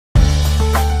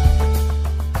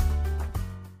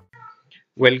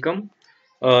Welcome.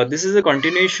 This is a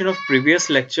continuation of previous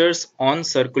lectures on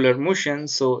circular motion.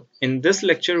 So in this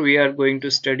lecture, we are going to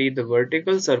study the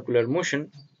vertical circular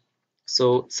motion.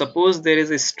 So suppose there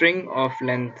is a string of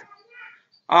length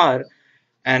r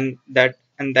and that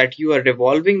you are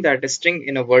revolving that string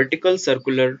in a vertical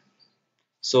circular.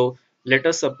 So let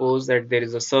us suppose that there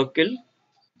is a circle.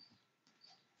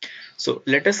 So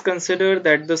let us consider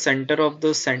that the center of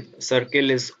the circle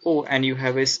is O and you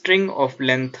have a string of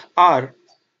length r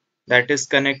that is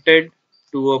connected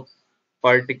to a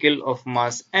particle of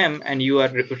mass m, and you are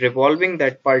revolving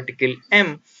that particle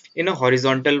m in a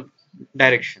horizontal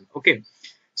direction. Okay,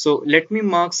 so let me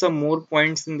mark some more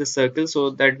points in the circle so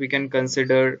that we can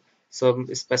consider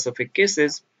some specific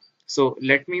cases. So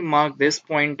let me mark this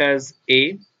point as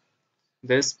a,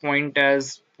 this point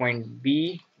as point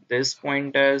b, this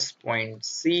point as point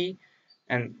c,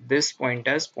 and this point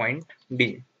as point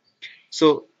d.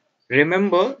 So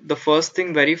remember the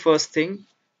very first thing,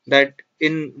 that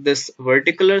in this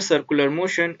vertical circular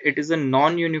motion, it is a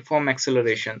non-uniform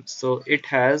acceleration. So it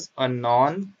has a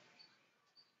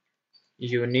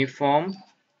non-uniform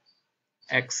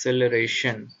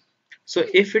acceleration. So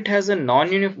if it has a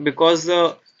non-uniform, because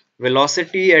the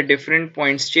velocity at different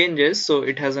points changes, so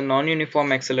it has a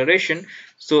non-uniform acceleration.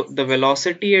 So the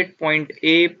velocity at point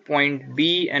A, point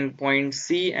B, and point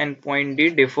C and point D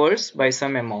differs by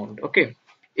some amount. Okay,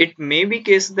 it may be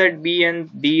case that B and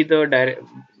D, the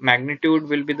magnitude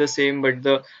will be the same, but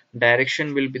the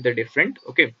direction will be the different.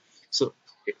 Okay, so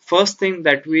first thing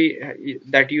that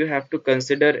you have to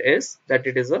consider is that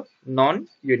it is a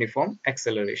non-uniform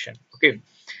acceleration. Okay,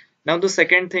 now the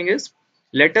second thing is,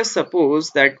 let us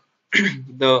suppose that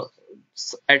the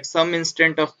at some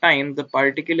instant of time the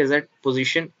particle is at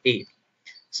position A.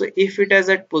 So if it is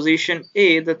at position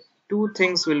A, the two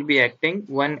things will be acting.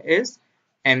 One is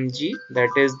mg, that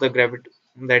is the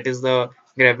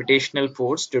gravitational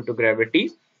force due to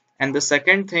gravity, and the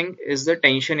second thing is the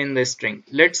tension in the string.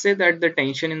 Let's say that the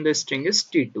tension in the string is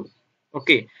T2.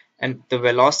 Okay, and the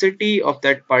velocity of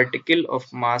that particle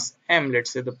of mass m,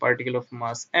 let's say the particle of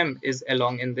mass m is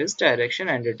along in this direction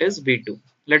and it is v2.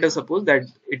 Let us suppose that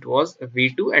it was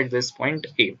v2 at this point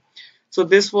A. So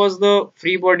this was the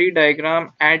free body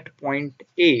diagram at point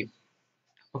A.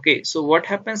 Okay, so what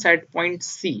happens at point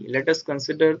C? Let us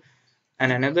consider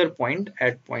another point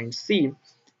at point C.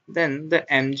 Then the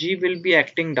mg will be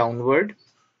acting downward,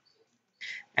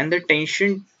 and the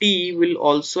tension T will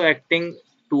also acting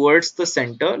towards the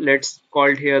center. Let's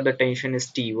call here the tension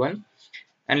is T1,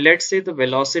 and let's say the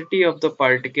velocity of the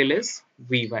particle is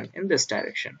v1 in this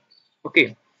direction.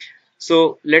 Okay,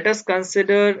 so let us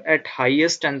consider at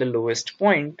highest and the lowest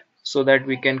point so that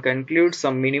we can conclude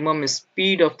some minimum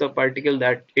speed of the particle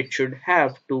that it should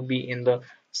have to be in the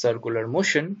circular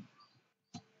motion.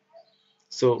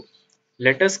 So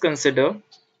let us consider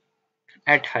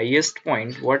at highest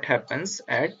point what happens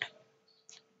at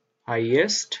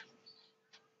highest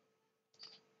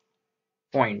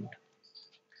point.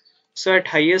 So at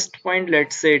highest point,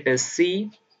 let's say it is C,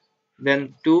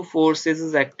 then two forces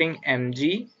is acting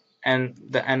mg, and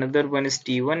the another one is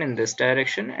t1 in this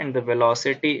direction, and the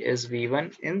velocity is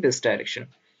v1 in this direction.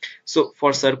 So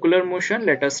for circular motion,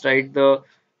 let us write the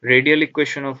radial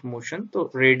equation of motion. So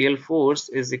radial force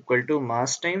is equal to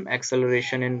mass time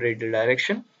acceleration in radial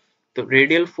direction. The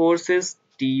radial force is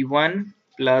t1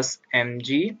 plus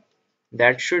mg,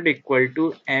 that should equal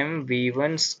to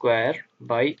mv1 square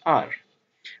by r.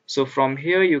 So from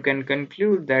here you can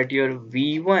conclude that your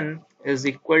V1 is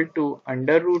equal to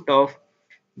under root of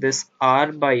this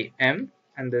R by M,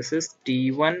 and this is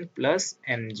T1 plus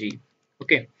mg.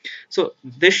 Okay, so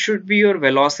this should be your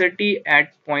velocity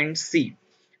at point C.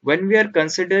 When we are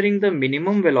considering the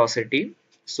minimum velocity,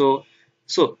 so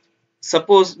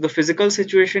suppose the physical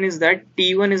situation is that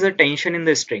T1 is a tension in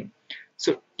the string.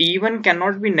 So T1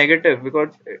 cannot be negative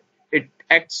because it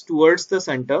acts towards the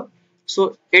center,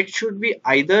 so it should be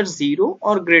either 0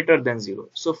 or greater than 0.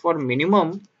 So for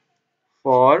minimum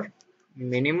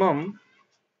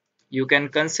you can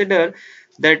consider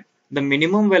that the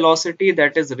minimum velocity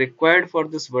that is required for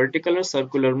this vertical or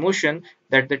circular motion,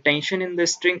 that the tension in the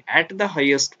string at the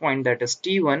highest point, that is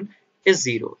T1, is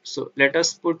 0. So let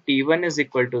us put T1 is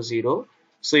equal to 0.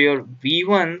 So your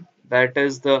V1, that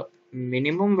is the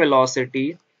minimum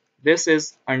velocity, this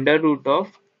is under root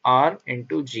of R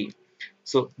into G.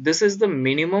 So this is the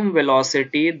minimum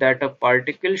velocity that a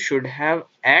particle should have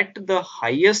at the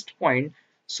highest point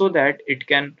so that it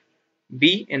can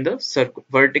be in the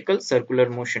vertical circular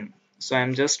motion. So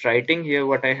I'm just writing here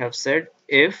what I have said.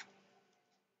 If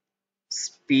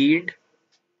speed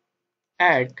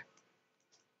at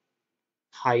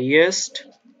highest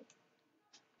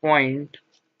point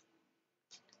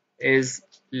is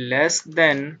less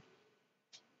than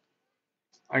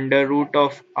under root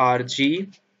of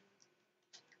Rg,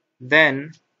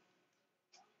 then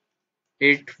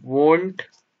it won't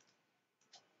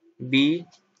be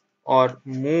or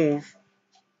move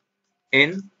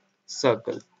in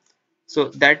circle. So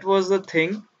that was the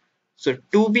thing. So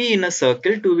to be in a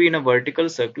circle, to be in a vertical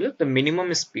circle, the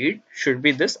minimum speed should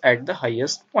be this at the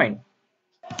highest point.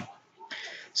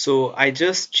 So I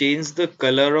just changed the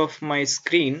color of my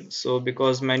screen. So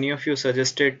because many of you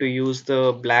suggested to use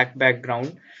the black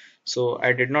background, so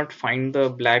I did not find the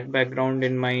black background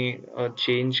in my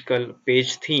change color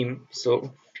page theme.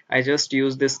 So I just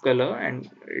use this color, and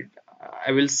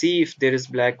I will see if there is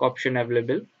black option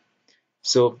available.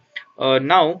 So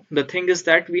now the thing is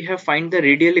that we have find the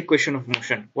radial equation of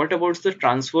motion. What about the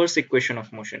transverse equation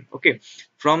of motion? Okay,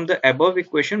 from the above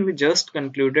equation we just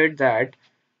concluded that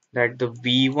the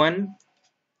V1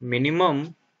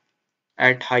 minimum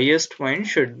at highest point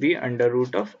should be under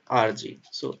root of Rg.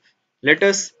 So let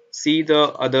us see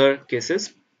the other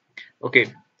cases.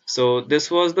 Okay, so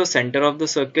this was the center of the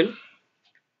circle.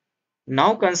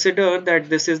 Now consider that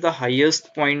this is the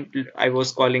highest point, I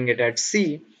was calling it at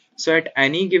C. So at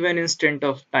any given instant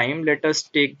of time, let us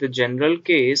take the general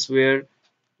case where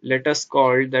let us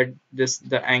call that this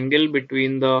the angle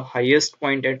between the highest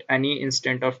point at any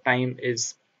instant of time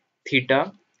is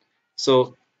theta.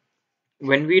 So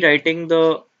when we writing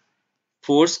the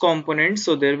force component,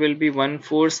 so there will be one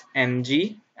force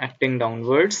mg acting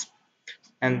downwards,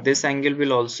 and this angle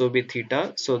will also be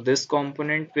theta. So this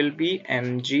component will be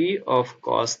mg of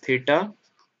cos theta,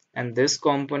 and this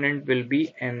component will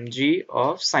be mg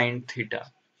of sine theta.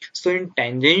 So in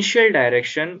tangential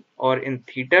direction or in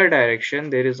theta direction,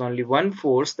 there is only one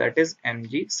force, that is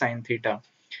mg sine theta.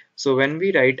 So when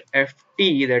we write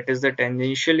ft, that is the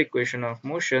tangential equation of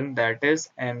motion, that is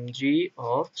mg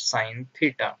of sine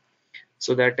theta.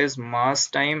 So that is mass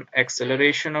time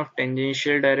acceleration of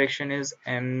tangential direction is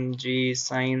mg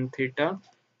sine theta.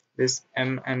 This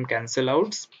m cancel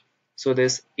outs. So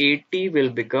this at will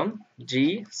become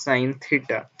g sine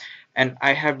theta. And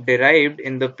I have derived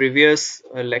in the previous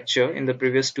lecture, in the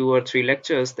previous 2 or 3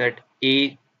 lectures, that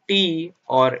at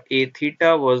or a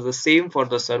theta was the same for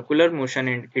the circular motion,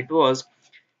 and it was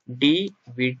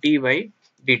dvt by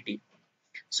dt.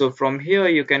 So from here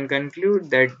you can conclude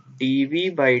that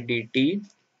dv by dt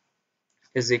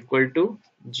is equal to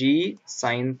g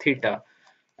sine theta.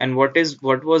 And what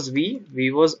was v?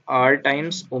 V was r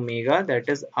times omega, that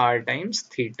is r times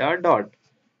theta dot.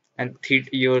 And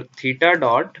your theta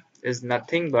dot is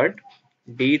nothing but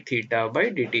d theta by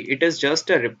dt. It is just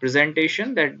a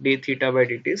representation that d theta by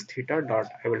dt is theta dot.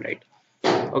 I will write.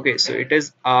 Okay, so it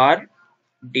is r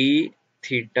d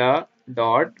theta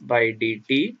dot by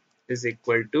dt is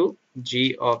equal to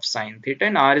g of sine theta,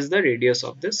 and r is the radius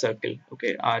of the circle.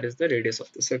 Okay, r is the radius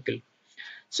of the circle.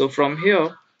 So from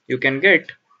here you can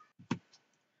get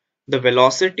the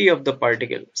velocity of the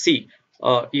particle. See,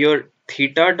 your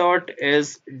theta dot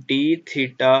is d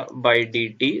theta by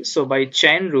dt. So by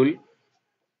chain rule,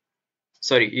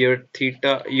 sorry, your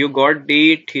theta, you got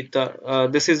d theta,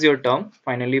 this is your term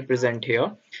finally present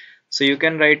here. So you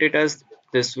can write it as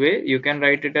this way. You can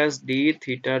write it as d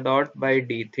theta dot by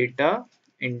d theta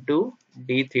into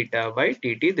d theta by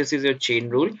dt. This is your chain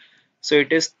rule. So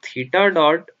it is theta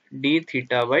dot d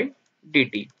theta by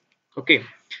dt. Okay,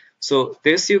 so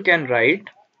this you can write,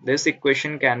 this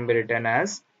equation can be written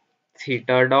as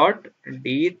theta dot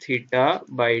d theta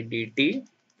by dt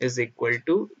is equal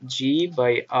to g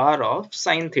by r of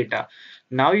sine theta.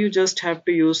 Now you just have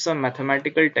to use some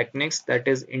mathematical techniques, that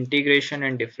is integration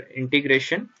and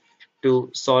integration, to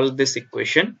solve this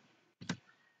equation.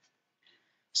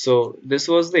 So this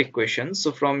was the equation.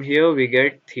 So from here we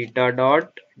get theta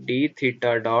dot d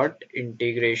theta dot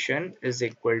integration is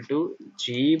equal to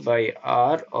g by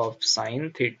r of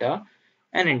sine theta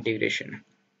and integration.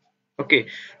 Okay,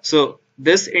 so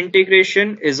this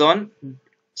integration is on,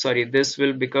 sorry, this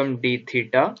will become d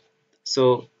theta.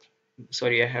 So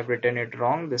sorry, I have written it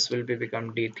wrong. This will be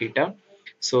become d theta.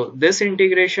 So this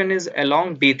integration is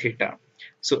along d theta.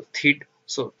 So theta,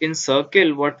 so in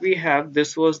circle what we have,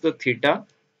 this was the theta.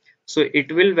 So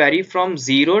it will vary from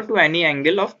 0 to any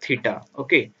angle of theta.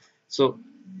 Okay, so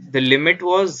the limit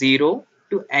was 0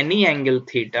 to any angle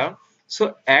theta.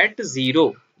 So at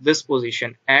 0, this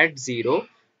position at 0,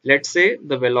 let's say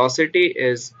the velocity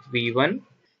is v1,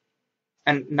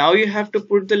 and now you have to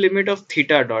put the limit of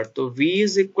theta dot. So v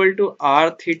is equal to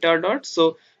r theta dot.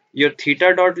 So your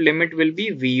theta dot limit will be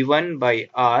v1 by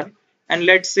r, and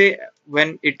let's say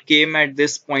when it came at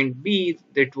this point b,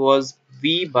 it was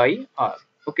v by r.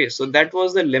 Okay, so that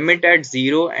was the limit at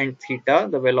 0 and theta,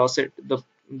 the velocity,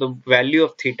 the value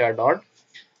of theta dot.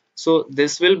 So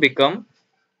this will become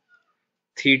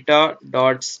theta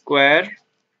dot square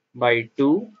by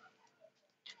 2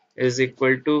 is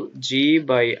equal to g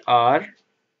by r,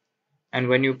 and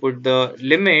when you put the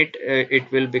limit,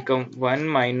 it will become 1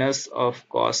 minus of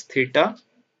cos theta.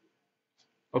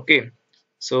 Okay,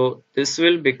 so this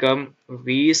will become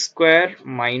v square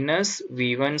minus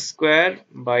v1 square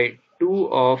by 2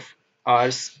 of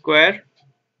r square.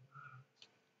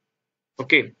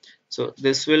 Okay, so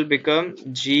this will become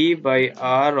g by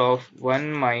r of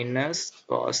 1 minus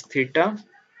cos theta.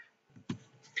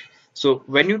 So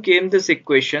when you came this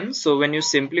equation, so when you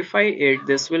simplify it,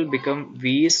 this will become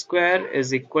v square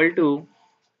is equal to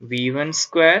v1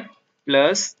 square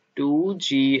plus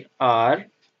 2gr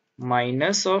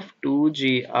minus of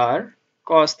 2gr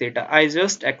cos theta. I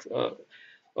just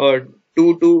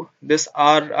 2 this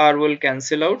r will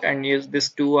cancel out, and yes, this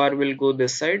 2r will go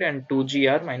this side, and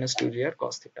 2gr minus 2gr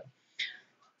cos theta.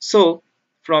 So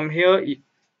from here,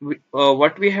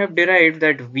 what we have derived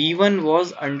that v1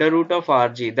 was under root of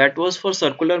rg. That was for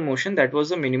circular motion. That was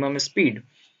the minimum speed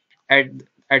at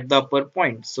the upper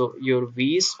point. So your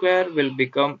v square will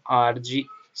become rg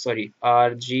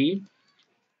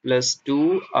plus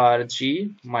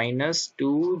 2rg minus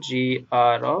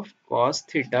 2gr of cos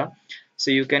theta. So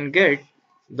you can get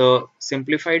the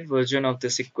simplified version of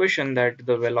this equation, that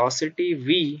the velocity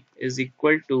v is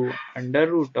equal to under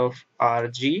root of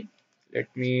rg.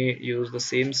 Let me use the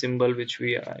same symbol which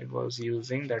I was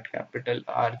using, that capital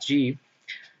rg.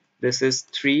 This is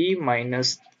 3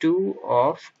 minus 2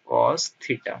 of cos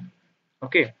theta.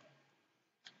 Okay,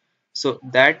 so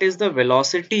that is the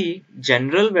velocity,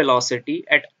 general velocity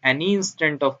at any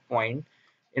instant of point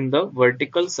in the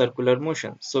vertical circular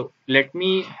motion. So let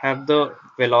me have the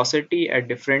velocity at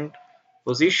different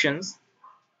positions.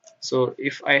 So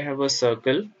if I have a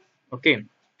circle, okay,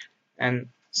 and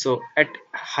so at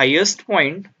highest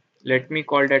point, let me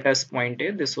call that as point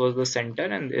A. This was the center,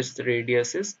 and this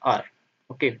radius is r.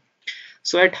 Okay,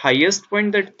 so at highest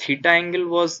point, that theta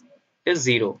angle is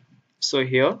 0. So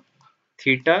here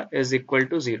theta is equal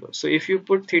to 0. So if you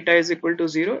put theta is equal to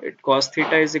 0, it cos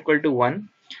theta is equal to 1.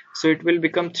 So it will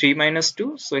become 3 minus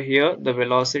 2. So here the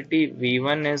velocity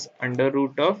v1 is under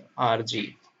root of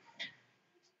rg.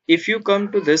 If you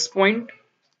come to this point,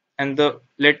 and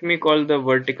let me call the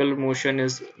vertical motion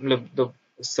is the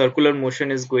circular motion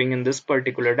is going in this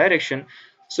particular direction.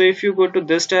 So if you go to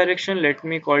this direction, let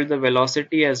me call the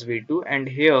velocity as v2, and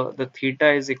here the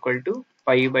theta is equal to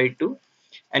pi by 2,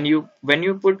 and when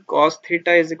you put cos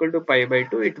theta is equal to pi by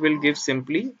 2, it will give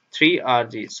simply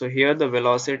 3rg. So here the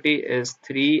velocity is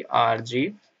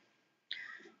 3rg.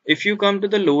 If you come to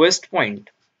the lowest point,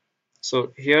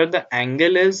 so here the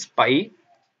angle is pi.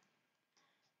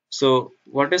 So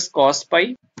what is cos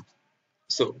pi?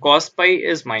 So cos pi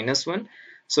is minus 1.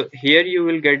 So here you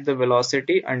will get the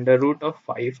velocity under root of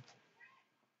 5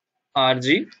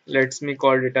 rg. Let me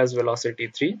call it as velocity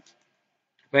 3.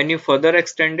 When you further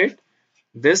extend it,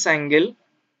 this angle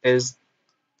is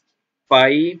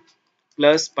pi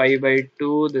plus pi by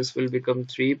 2. This will become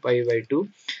 3 pi by 2.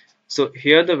 So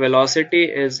here the velocity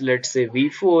is, let's say,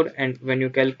 v4, and when you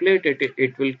calculate it,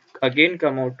 it will again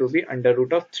come out to be under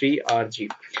root of 3 rg.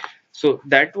 So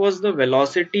that was the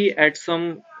velocity at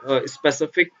some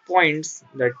specific points,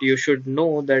 that you should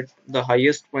know that the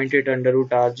highest point at under root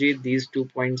rg, these 2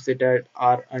 points it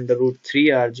are under root 3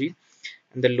 rg,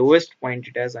 and the lowest point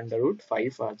it has under root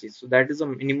 5 rg. So that is a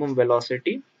minimum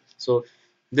velocity. So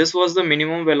this was the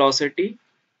minimum velocity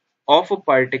of a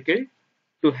particle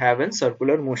to have in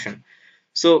circular motion.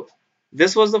 So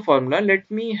this was the formula.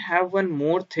 Let me have one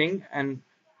more thing, and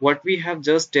what we have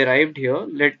just derived here,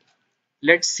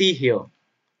 let's see here.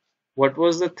 What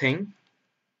was the thing?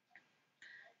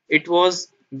 It was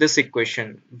this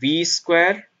equation v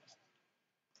square.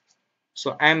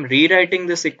 So I am rewriting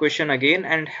this equation again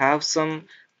and have some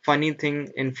funny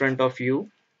thing in front of you.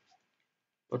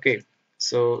 Okay,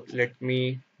 so let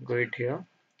me go it here.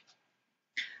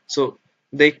 So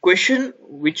the equation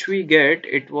which we get,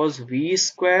 it was v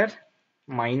square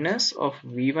minus of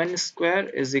v1 square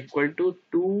is equal to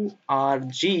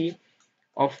 2rg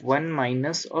of 1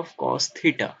 minus of cos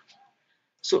theta.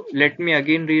 So let me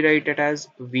again rewrite it as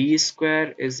v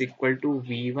square is equal to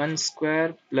v1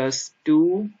 square plus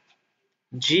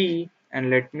 2g, and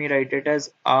let me write it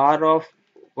as r of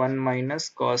 1 minus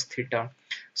cos theta.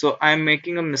 So I am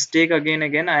making a mistake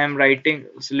again. I am writing,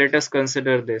 so let us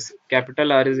consider this.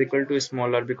 Capital R is equal to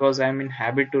small r, because I am in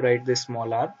habit to write this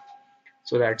small r.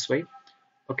 So that's why.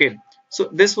 Okay. So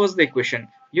this was the equation.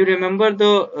 You remember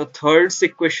the third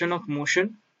equation of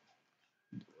motion?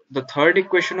 the third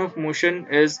equation of motion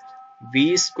is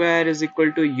v square is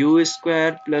equal to u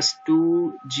square plus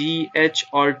 2gh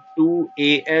or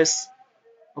 2as.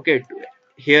 Okay,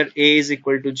 here a is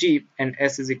equal to g and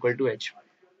s is equal to h.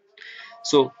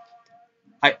 So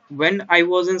when I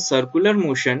was in circular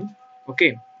motion,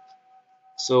 okay,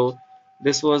 so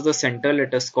this was the center,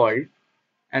 let us call,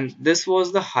 and this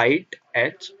was the height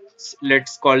h.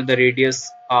 Let's call the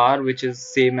radius r, which is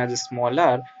same as a small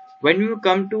r. When you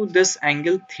come to this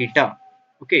angle theta,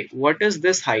 okay, what is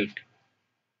this height?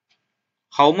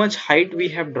 How much height we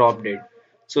have dropped it?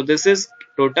 So this is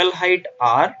total height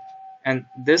r, and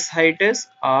this height is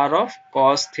r of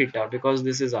cos theta, because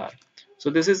this is r. So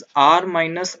this is r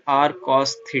minus r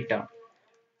cos theta.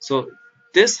 So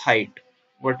this height,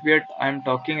 what I'm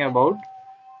talking about,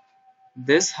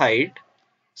 this height,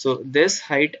 so this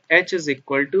height h is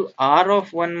equal to r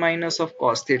of 1 minus of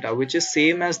cos theta, which is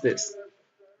same as this.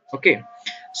 Okay,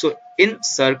 so in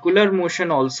circular motion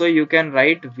also you can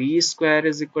write v square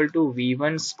is equal to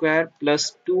v1 square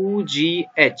plus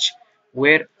 2gh,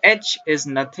 where h is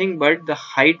nothing but the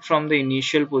height from the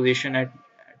initial position at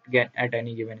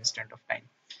any given instant of time.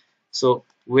 So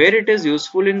where it is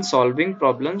useful in solving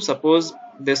problems, suppose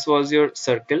this was your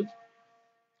circle.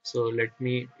 So let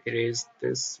me erase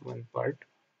this one part.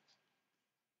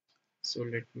 So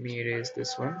let me erase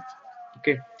this one.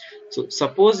 Okay, so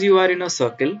suppose you are in a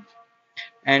circle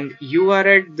and you are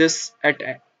at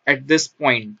this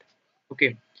point.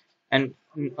 Okay, and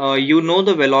you know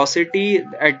the velocity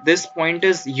at this point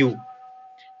is u,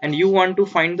 and you want to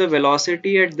find the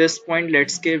velocity at this point,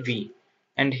 let's say v,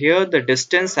 and here the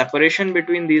distance separation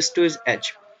between these two is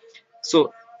h.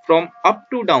 So from up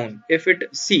to down, if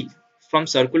it see from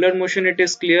circular motion, it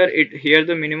is clear, it here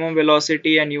the minimum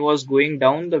velocity and you was going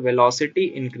down, the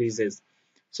velocity increases.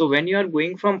 So when you are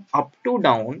going from up to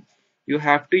down, you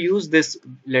have to use this,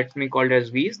 let me call it as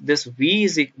v. This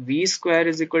v square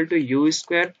is equal to u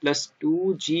square plus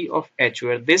 2g of h,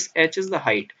 where this h is the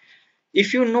height.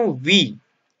 If you know v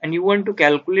and you want to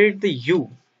calculate the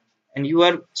u, and you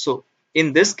are, so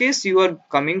in this case you are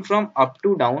coming from up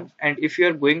to down, and if you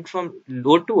are going from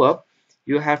low to up,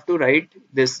 you have to write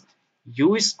this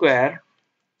u square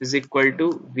is equal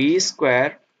to v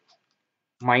square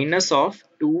minus of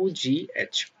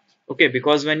 2gh. Okay,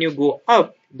 because when you go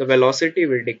up the velocity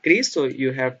will decrease, so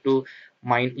you have to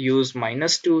use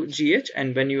minus 2gh,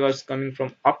 and when you are coming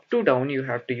from up to down you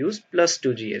have to use plus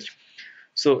 2gh.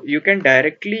 So you can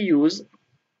directly use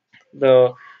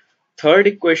the third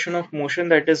equation of motion,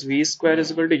 that is v square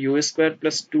is equal to u square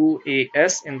plus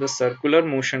 2as in the circular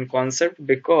motion concept,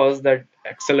 because that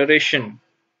acceleration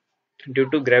due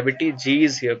to gravity g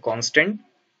is here constant.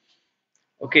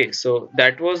 Okay, so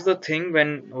that was the thing,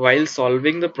 when while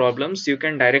solving the problems you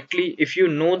can directly, if you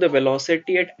know the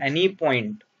velocity at any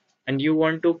point and you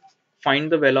want to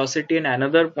find the velocity in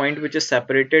another point which is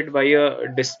separated by a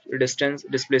distance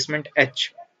displacement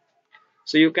h,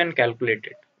 so you can calculate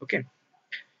it. Okay,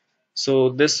 so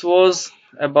this was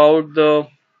about the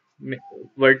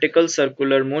vertical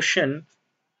circular motion,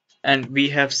 and we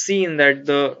have seen that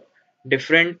the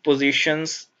different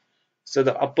positions, so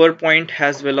the upper point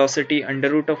has velocity under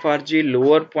root of rg,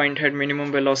 lower point had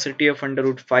minimum velocity of under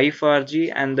root 5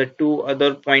 rg, and the two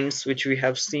other points which we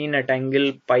have seen at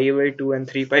angle pi by 2 and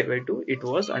 3 pi by 2, it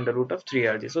was under root of 3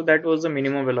 rg. So that was the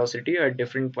minimum velocity at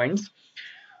different points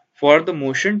for the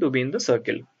motion to be in the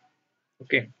circle.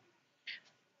 Okay,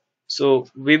 so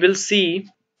we will see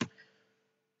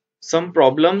some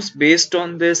problems based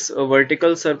on this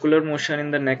vertical circular motion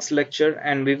in the next lecture,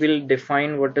 and we will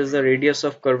define what is the radius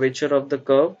of curvature of the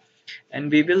curve,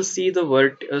 and we will see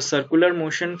the circular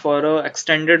motion for a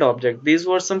extended object. These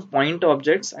were some point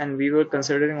objects and we were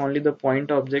considering only the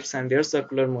point objects and their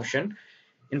circular motion.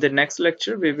 In the next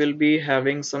lecture we will be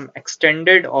having some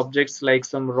extended objects like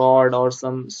some rod or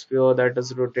some sphere that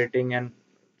is rotating, and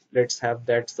let's have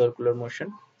that circular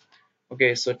motion.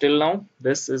 Okay, so till now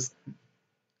this is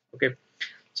okay.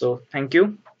 So thank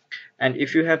you, and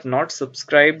if you have not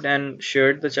subscribed and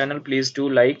shared the channel, please do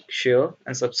like, share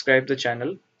and subscribe the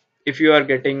channel if you are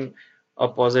getting a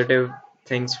positive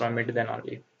things from it, then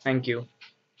only. Thank you.